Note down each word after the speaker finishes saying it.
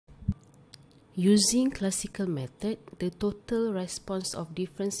Using classical method, the total response of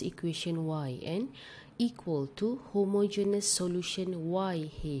difference equation yn equal to homogeneous solution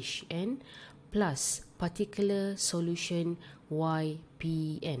yHn plus particular solution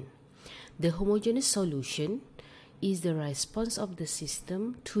yPn. The homogeneous solution is the response of the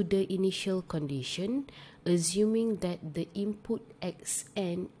system to the initial condition, assuming that the input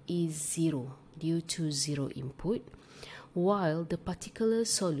xn is 0 due to 0 input, while the particular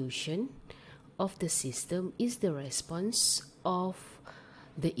solution of the system is the response of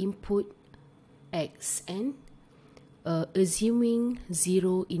the input xn, assuming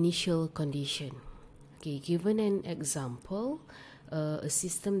 0 initial condition. Okay, given an example, a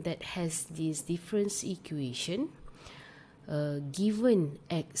system that has this difference equation, given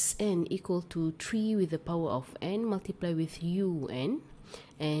xn equal to 3 with the power of n multiplied with un,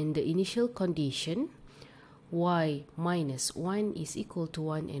 and the initial condition y minus 1 is equal to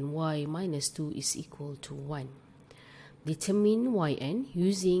 1 and y minus 2 is equal to 1. Determine yn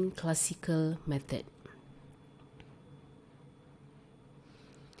using classical method.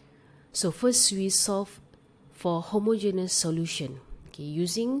 So first we solve for homogeneous solution. Okay,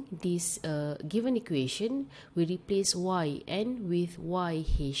 using this given equation, we replace yn with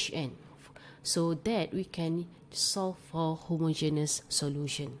yHn so that we can solve for homogeneous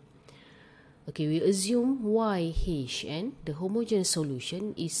solution. Okay, we assume yHn, the homogeneous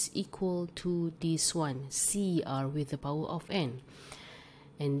solution, is equal to this one, Cr with the power of n.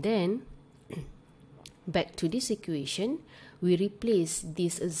 And then, back to this equation, we replace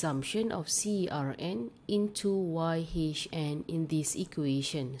this assumption of Crn into yHn in this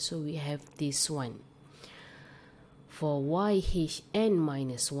equation. So we have this one. For yHn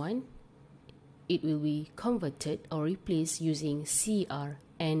minus 1, it will be converted or replaced using Crn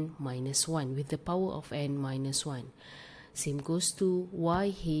minus 1 with the power of n minus 1. Same goes to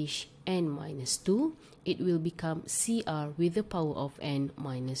yHn minus 2. It will become Cr with the power of n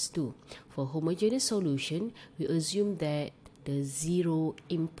minus 2. For homogeneous solution, we assume that the 0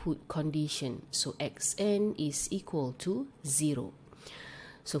 input condition. So xn is equal to 0.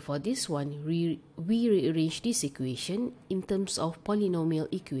 So for this one, we rearrange this equation in terms of polynomial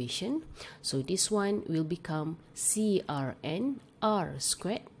equation. So this one will become Crn r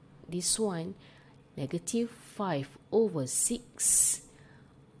squared. This one, negative 5 over 6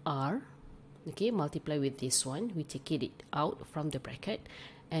 r. Okay, multiply with this one. We take it out from the bracket.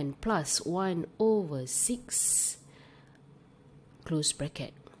 And plus 1 over 6 close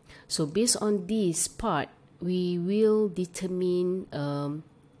bracket. So based on this part, we will determine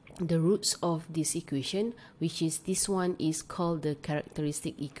the roots of this equation, which is this one is called the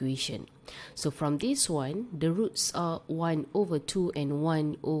characteristic equation. So from this one, the roots are 1 over 2 and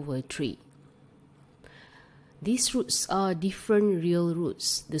 1 over 3. These roots are different real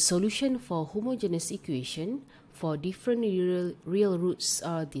roots. The solution for homogeneous equation for different real roots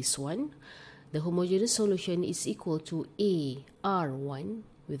are this one. The homogeneous solution is equal to A r1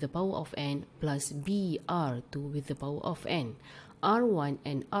 with the power of n plus B r2 with the power of n. R1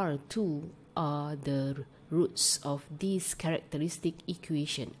 and R2 are the roots of this characteristic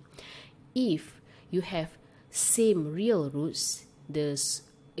equation. If you have same real roots, the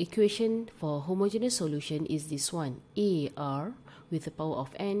equation for homogeneous solution is this one, AR with the power of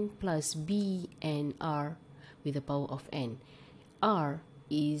n plus B and R with the power of n. R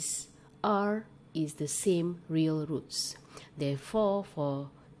is the same real roots. Therefore, for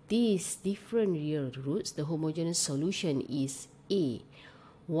these different real roots, the homogeneous solution is A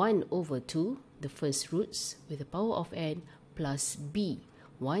 1 over 2, the first roots with the power of n, plus B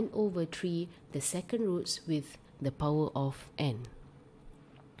 1 over 3, the second roots with the power of n.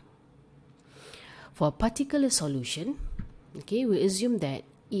 For a particular solution, okay, we assume that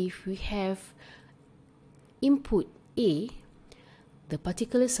if we have input A, the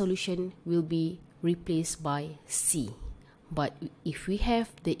particular solution will be replaced by C. But if we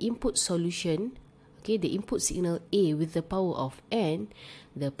have the input solution, okay, the input signal A with the power of n,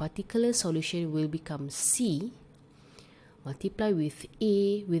 the particular solution will become C multiplied with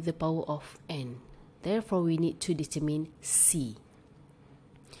A with the power of n. Therefore, we need to determine C.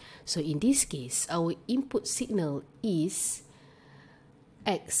 So in this case, our input signal is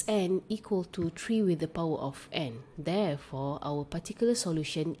xn equal to 3 with the power of n. Therefore, our particular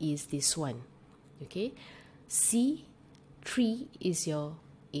solution is this one. Okay, C3 is your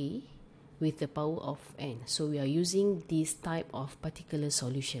A with the power of n. So we are using this type of particular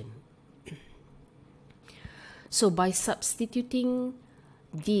solution. So by substituting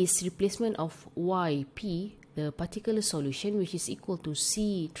this replacement of yp, the particular solution, which is equal to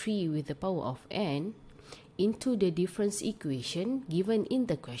C3 with the power of n, into the difference equation given in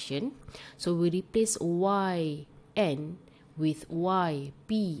the question. So we replace yn with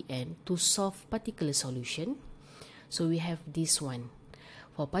ypn to solve particular solution. So we have this one.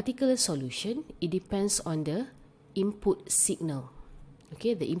 For particular solution, it depends on the input signal.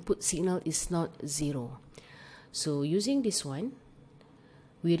 Okay, the input signal is not 0. So using this one,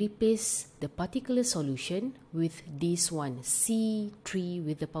 we replace the particular solution with this one, C3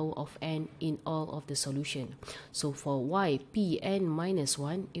 with the power of n in all of the solution. So for ypn minus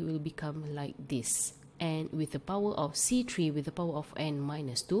 1, it will become like this. And with the power of C3 with the power of n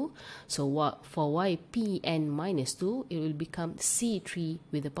minus 2. So for ypn minus 2, it will become C3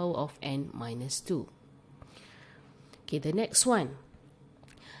 with the power of n minus 2. Okay, the next one.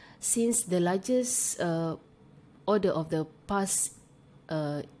 Since the largest order of the pass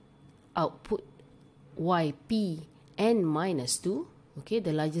output ypn minus 2, okay,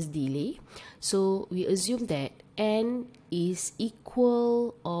 the largest delay, so we assume that n is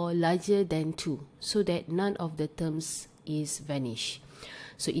equal or larger than 2, so that none of the terms is vanished.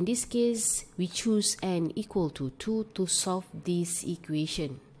 So in this case, we choose n equal to 2 to solve this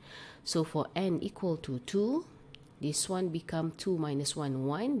equation. So for n equal to 2, this one become 2 minus 1,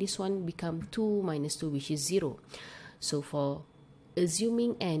 1. This one become 2 minus 2, which is 0. So for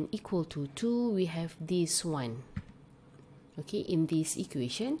assuming n equal to 2, we have this one, okay, in this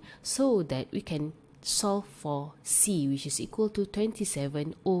equation, so that we can solve for c, which is equal to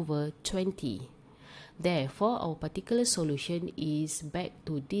 27 over 20. Therefore, our particular solution is back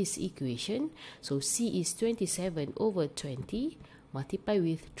to this equation. So c is 27 over 20 multiplied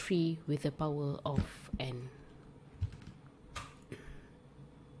with 3 with the power of n.